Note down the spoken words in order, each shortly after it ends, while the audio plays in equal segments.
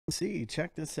See,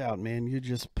 check this out, man. You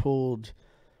just pulled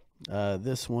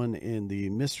this one in the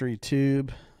mystery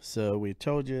tube. So we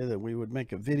told you that we would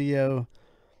make a video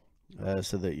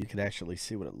so that you could actually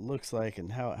see what it looks like.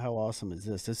 And how awesome is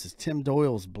this? This is Tim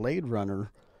Doyle's Blade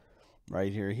Runner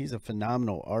right here. He's a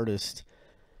phenomenal artist.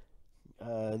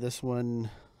 This one,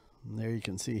 there you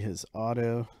can see his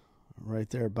auto right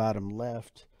there, bottom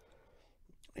left.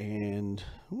 And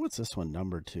what's this one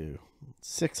numbered to?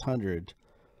 600.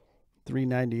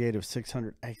 398 of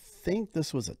 600. I think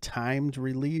this was a timed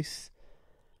release.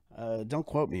 Don't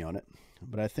quote me on it,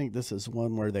 but I think this is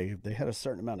one where they had a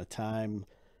certain amount of time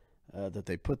that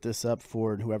they put this up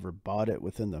for, and whoever bought it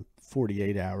within the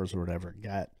 48 hours or whatever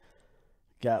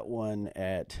got one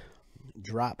at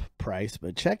drop price.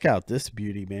 But check out this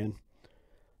beauty, man.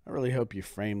 I really hope you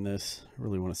frame this. I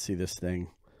really want to see this thing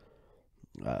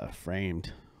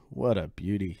framed. What a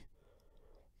beauty.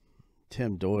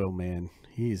 Tim Doyle, man,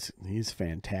 he's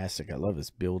fantastic. I love his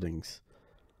buildings.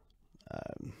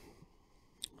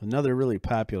 Another really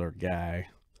popular guy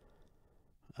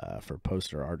for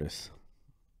poster artists.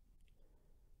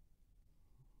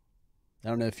 I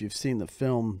don't know if you've seen the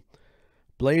film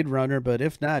Blade Runner, but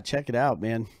if not, check it out,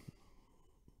 man.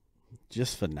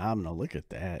 Just phenomenal. Look at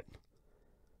that.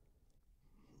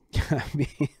 I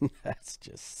mean, that's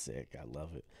just sick. I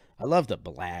love it. I love the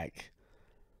black.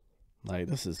 Like,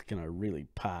 this is gonna really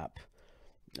pop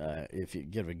if you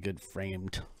get a good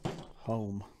framed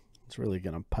home. It's really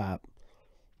gonna pop.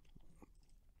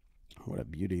 What a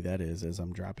beauty that is, as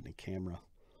I'm dropping the camera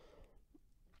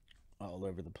all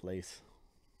over the place.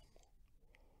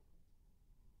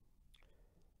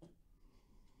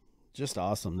 Just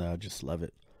awesome, though. Just love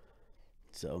it.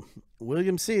 So,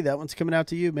 William C., that one's coming out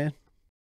to you, man.